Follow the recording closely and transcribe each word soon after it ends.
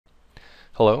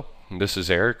Hello, this is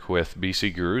Eric with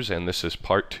BC Gurus, and this is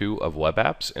part 2 of web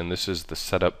apps, and this is the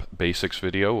setup basics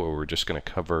video where we're just going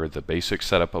to cover the basic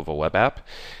setup of a web app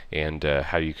and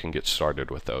how you can get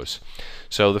started with those.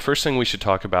 So the first thing we should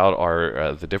talk about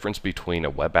are the difference between a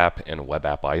web app and a web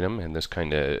app item, and this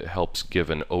kind of helps give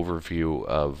an overview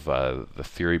of the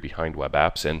theory behind web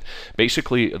apps. And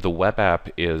basically the web app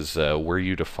is where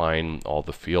you define all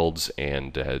the fields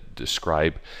and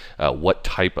describe what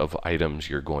type of items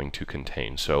you're going to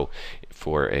contain. So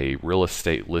for a real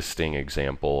estate listing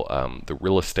example, the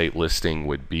real estate listing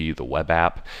would be the web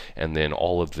app, and then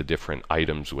all of the different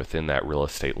items within that real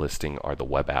estate listing are the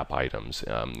web app items.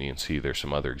 You can see there's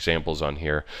some other examples on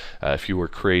here. If you were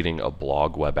creating a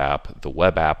blog web app, the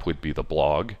web app would be the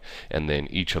blog, and then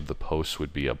each of the posts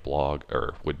would be a blog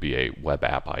or would be a web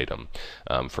app item.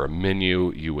 For a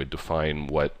menu, you would define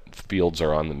what fields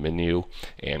are on the menu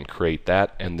and create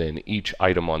that, and then each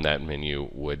item on that menu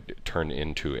would turn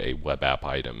into a web app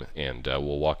item, and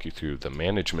we'll walk you through the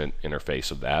management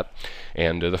interface of that.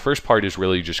 And the first part is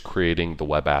really just creating the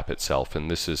web app itself,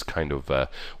 and this is kind of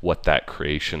what that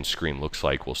creation screen looks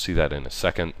like. We'll see that in a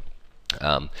second.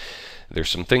 There's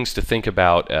some things to think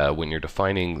about when you're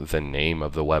defining the name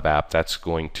of the web app. That's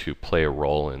going to play a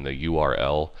role in the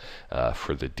URL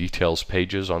for the details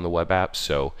pages on the web app.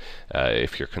 So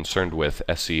if you're concerned with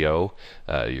SEO,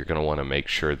 you're going to want to make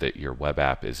sure that your web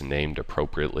app is named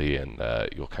appropriately, and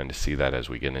you'll kind of see that as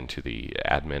we get into the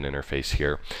admin interface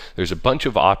here. There's a bunch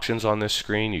of options on this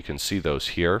screen. You can see those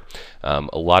here. A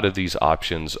lot of these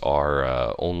options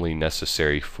are only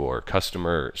necessary for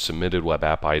customer submitted web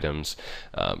app items,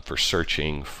 for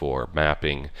searching, for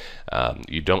mapping.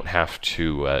 You don't have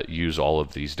to use all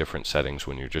of these different settings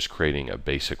when you're just creating a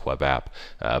basic web app,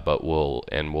 but we'll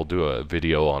do a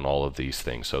video on all of these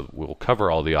things. So we'll cover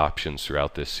all the options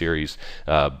throughout this series,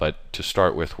 but to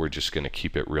start with, we're just going to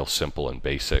keep it real simple and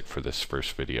basic for this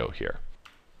first video here.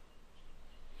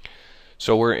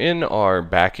 So we're in our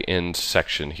back end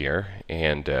section here,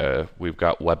 and we've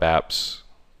got web apps.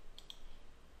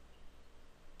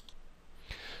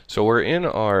 So we're in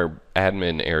our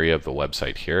admin area of the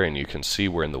website here, and you can see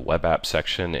we're in the web app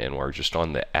section, and we're just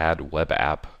on the add web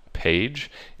app page.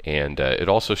 And it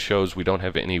also shows we don't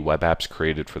have any web apps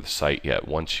created for the site yet.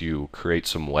 Once you create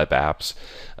some web apps,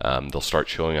 they'll start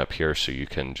showing up here, so you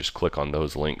can just click on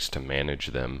those links to manage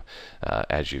them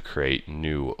as you create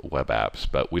new web apps.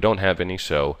 But we don't have any,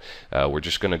 so we're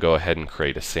just going to go ahead and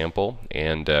create a sample.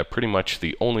 And pretty much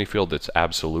the only field that's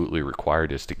absolutely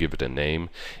required is to give it a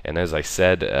name. And as I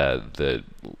said, the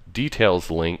details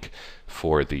link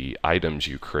for the items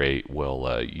you create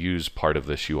will use part of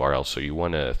this URL, so you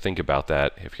want to think about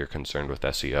that if you're concerned with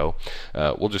SEO.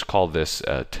 We'll just call this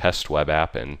test web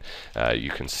app, and you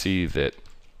can see that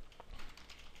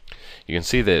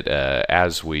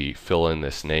as we fill in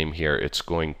this name here, it's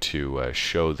going to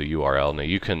show the URL. Now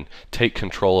you can take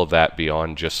control of that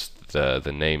beyond just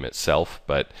the name itself,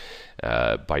 but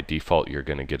by default you're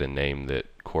going to get a name that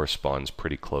corresponds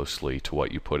pretty closely to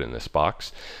what you put in this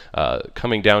box.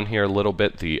 Coming down here a little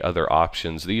bit, the other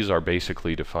options, these are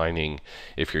basically defining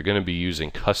if you're going to be using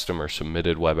customer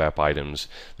submitted web app items.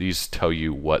 These tell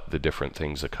you what the different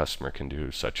things a customer can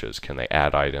do, such as can they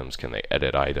add items, can they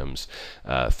edit items,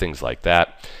 things like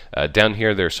that. Down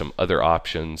here there's some other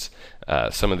options.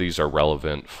 Some of these are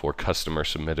relevant for customer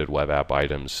submitted web app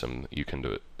items. You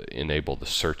can enable the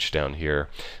search down here.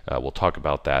 We'll talk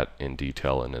about that in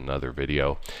detail in another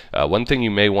video. One thing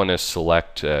you may want to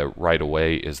select right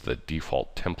away is the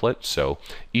default template. So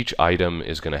each item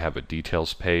is going to have a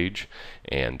details page,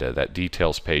 and that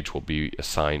details page will be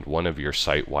assigned one of your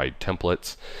site-wide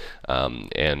templates,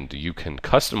 and you can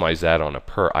customize that on a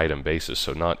per item basis.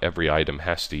 So not every item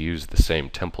has to use the same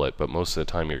template, but most of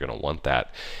the time you're going to want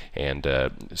that. And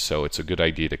so it's a good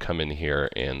idea to come in here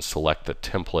and select the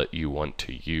template you want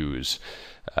to use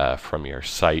from your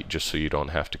site, just so you don't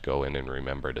have to go in and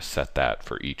remember to set that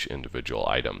for each individual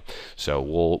item. So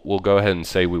we'll go ahead and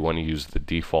say we want to use the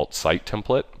default site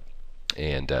template,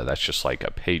 and that's just like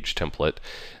a page template.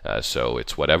 So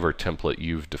it's whatever template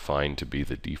you've defined to be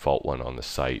the default one on the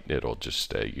site. It'll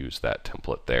just use that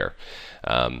template there.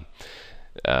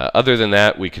 Other than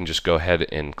that, we can just go ahead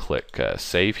and click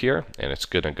save here, and it's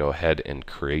going to go ahead and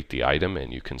create the item.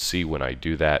 And you can see when I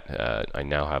do that, I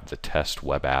now have the test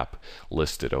web app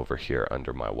listed over here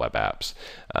under my web apps.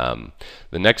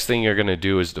 The next thing you're going to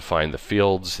do is define the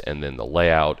fields, and then the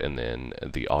layout, and then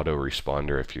the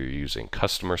autoresponder if you're using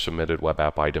customer submitted web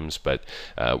app items. But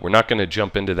we're not going to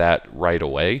jump into that right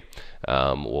away.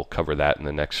 We'll cover that in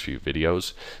the next few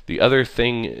videos. The other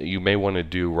thing you may want to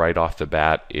do right off the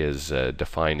bat is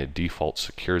define a default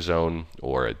secure zone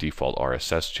or a default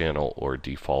RSS channel or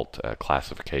default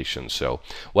classification. So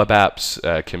web apps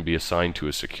can be assigned to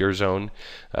a secure zone,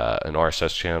 an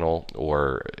RSS channel,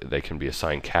 or they can be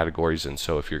assigned categories. And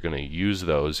so if you're going to use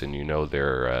those and you know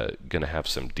they're going to have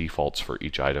some defaults for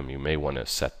each item, you may want to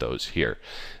set those here.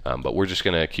 But we're just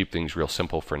going to keep things real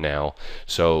simple for now.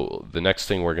 So the next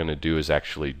thing we're going to do is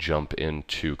actually jump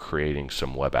into creating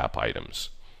some web app items.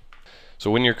 So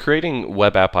when you're creating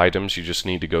web app items, you just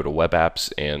need to go to web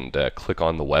apps and click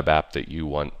on the web app that you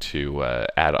want to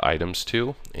add items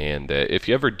to. And if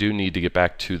you ever do need to get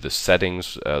back to the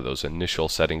settings, those initial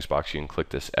settings box, you can click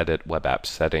this edit web app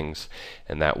settings,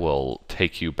 and that will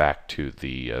take you back to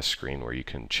the screen where you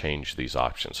can change these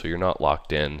options. So you're not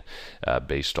locked in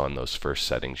based on those first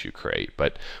settings you create.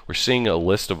 But we're seeing a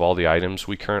list of all the items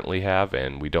we currently have,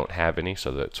 and we don't have any, so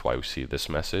that's why we see this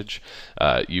message.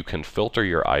 You can filter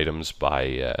your items by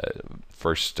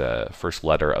first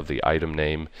letter of the item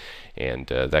name, and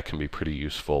that can be pretty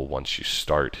useful once you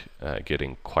start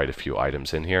getting quite a few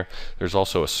items in here. There's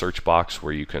also a search box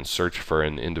where you can search for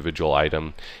an individual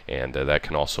item, and that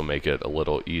can also make it a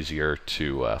little easier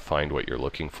to find what you're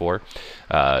looking for.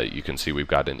 You can see we've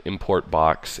got an import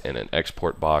box and an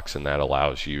export box, and that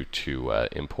allows you to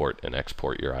import and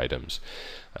export your items.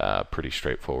 Pretty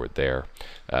straightforward there.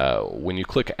 When you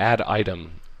click add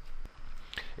item,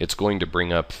 it's going to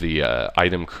bring up the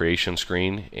item creation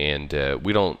screen, and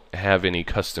we don't have any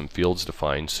custom fields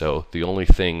defined, so the only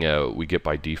thing we get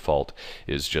by default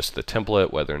is just the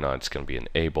template, whether or not it's going to be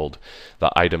enabled,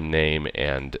 the item name,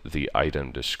 and the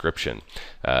item description.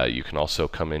 You can also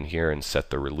come in here and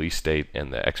set the release date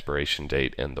and the expiration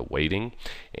date and the weighting,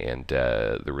 and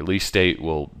the release date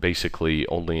will basically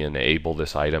only enable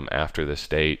this item after this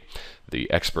date. The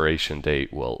expiration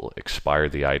date will expire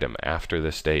the item after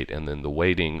this date, and then the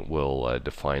weighting will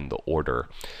define the order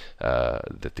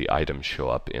that the items show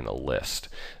up in a list.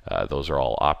 Those are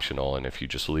all optional, and if you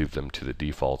just leave them to the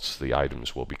defaults, the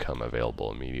items will become available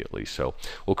immediately. So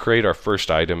we'll create our first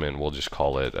item, and we'll just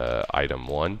call it item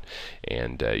 1.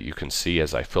 And you can see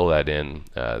as I fill that in,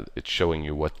 it's showing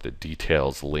you what the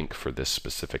details link for this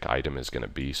specific item is going to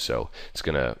be. So it's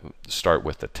going to start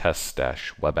with the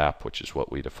test-web app, which is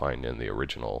what we defined in the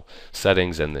original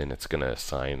settings, and then it's going to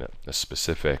assign a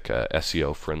specific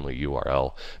SEO-friendly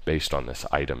URL based on this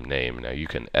item name. Now you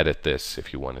can edit this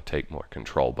if you want to take more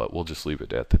control, but we'll just leave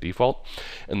it at the default.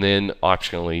 And then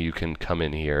optionally you can come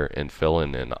in here and fill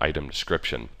in an item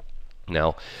description.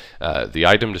 Now, the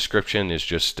item description is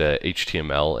just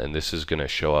HTML, and this is going to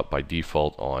show up by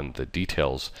default on the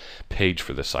details page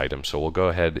for this item. So we'll go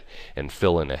ahead and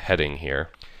fill in a heading here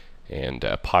and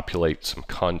populate some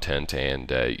content,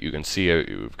 and you can see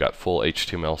we've got full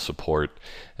HTML support,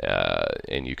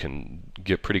 and you can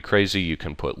get pretty crazy. You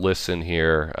can put lists in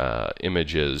here,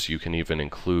 images. You can even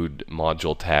include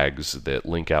module tags that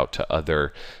link out to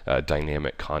other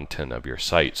dynamic content of your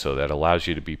site, so that allows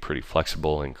you to be pretty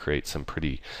flexible and create some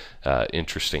pretty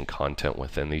interesting content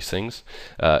within these things.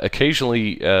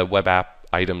 Occasionally web app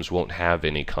items won't have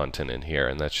any content in here,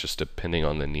 and that's just depending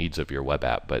on the needs of your web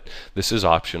app, but this is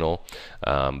optional.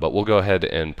 But we'll go ahead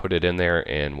and put it in there,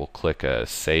 and we'll click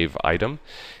save item.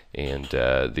 And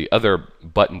the other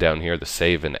button down here, the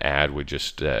save and add, would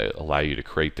just allow you to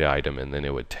create the item, and then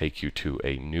it would take you to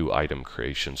a new item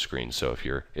creation screen. So if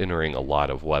you're entering a lot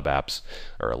of web apps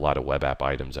or a lot of web app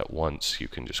items at once, you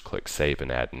can just click save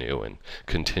and add new and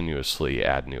continuously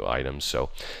add new items.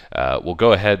 So we'll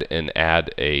go ahead and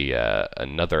add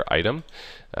another item.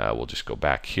 We'll just go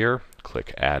back here,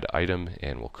 click add item,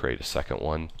 and we'll create a second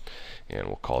one, and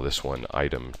we'll call this one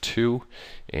item 2,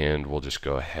 and we'll just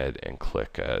go ahead and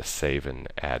click save and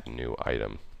add new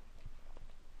item.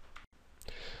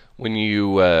 When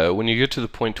you get to the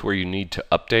point where you need to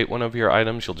update one of your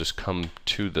items, you'll just come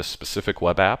to the specific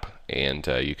web app, and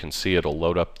you can see it'll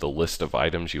load up the list of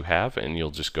items you have, and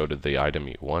you'll just go to the item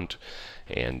you want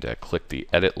and click the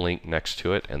edit link next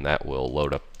to it, and that will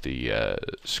load up the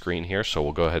screen here. So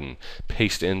we'll go ahead and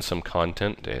paste in some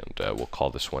content, and we'll call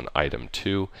this one item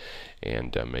 2,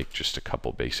 and make just a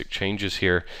couple basic changes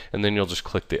here, and then you'll just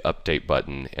click the update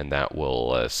button, and that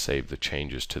will save the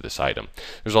changes to this item.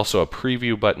 There's also a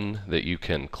preview button that you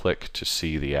can click to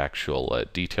see the actual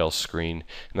details screen,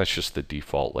 and that's just the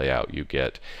default layout you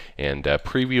get. And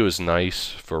preview is nice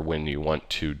for when you want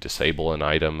to disable an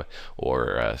item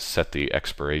or set the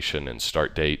expiration and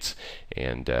start dates,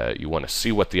 and you want to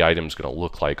see what the item is going to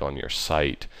look like on your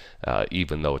site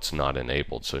even though it's not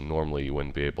enabled. So normally you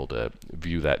wouldn't be able to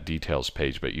view that details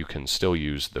page, but you can still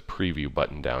use the preview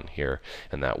button down here,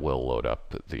 and that will load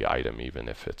up the item even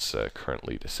if it's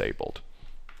currently disabled.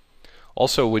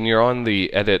 Also, when you're on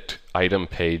the edit item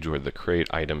page or the create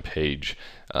item page,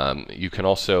 you can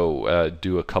also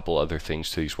do a couple other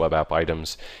things to these web app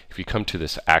items. If you come to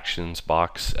this actions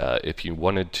box, if you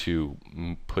wanted to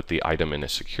put the item in a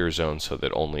secure zone so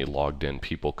that only logged in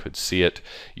people could see it,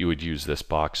 you would use this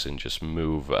box and just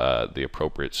move the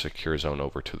appropriate secure zone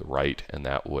over to the right, and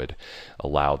that would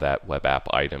allow that web app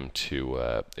item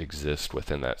to exist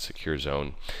within that secure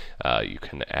zone. You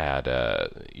can add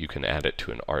it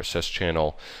to an RSS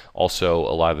channel. Also,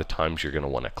 a lot of the times you're going to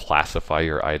want to classify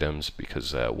your items,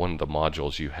 because one of the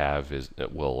modules you have is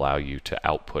that will allow you to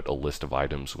output a list of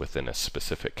items within a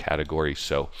specific category.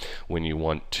 So when you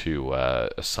want to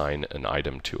assign an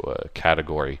item to a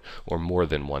category or more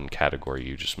than one category,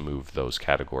 you just move those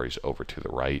categories over to the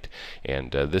right.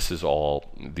 And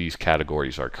these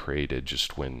categories are created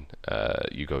just when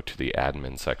you go to the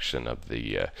admin section of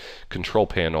the control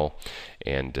panel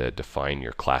and define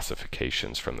your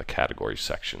classifications from the category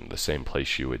section, the same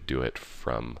place you would do it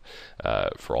from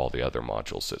for all the other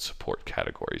modules that support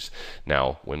categories.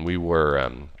 Now, when we were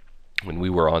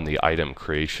on the item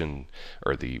creation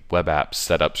or the web app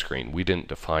setup screen, we didn't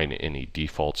define any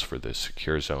defaults for the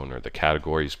secure zone or the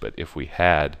categories, but if we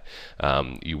had,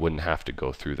 you wouldn't have to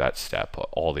go through that step.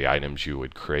 All the items you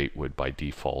would create would by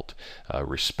default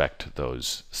respect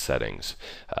those settings,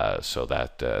 so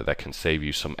that can save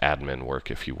you some admin work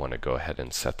if you want to go ahead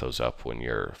and set those up when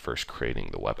you're first creating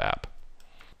the web app.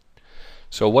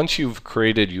 So once you've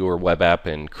created your web app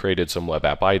and created some web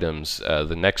app items,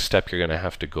 the next step you're going to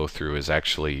have to go through is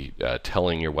actually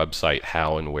telling your website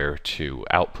how and where to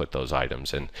output those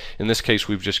items. And in this case,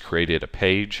 we've just created a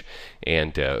page,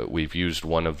 and we've used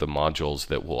one of the modules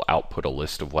that will output a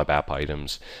list of web app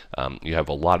items. You have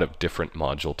a lot of different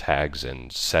module tags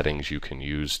and settings you can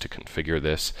use to configure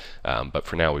this, but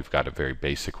for now we've got a very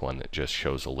basic one that just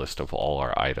shows a list of all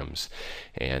our items,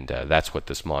 and that's what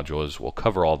this module is. We'll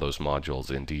cover all those modules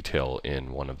in detail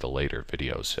in one of the later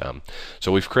videos.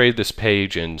 So we've created this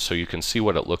page, and so you can see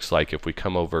what it looks like. If we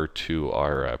come over to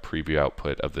our preview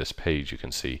output of this page, you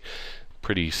can see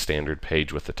pretty standard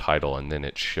page with the title, and then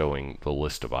it's showing the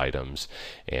list of items,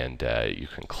 and you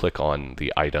can click on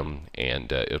the item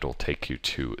and it'll take you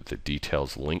to the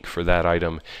details link for that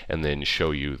item and then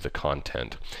show you the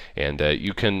content. And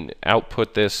you can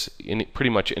output this in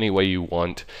pretty much any way you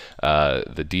want,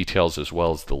 the details as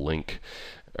well as the link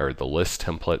or the list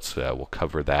templates. We'll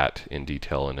cover that in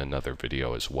detail in another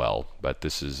video as well, but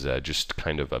this is just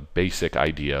kind of a basic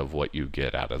idea of what you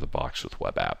get out of the box with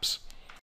web apps.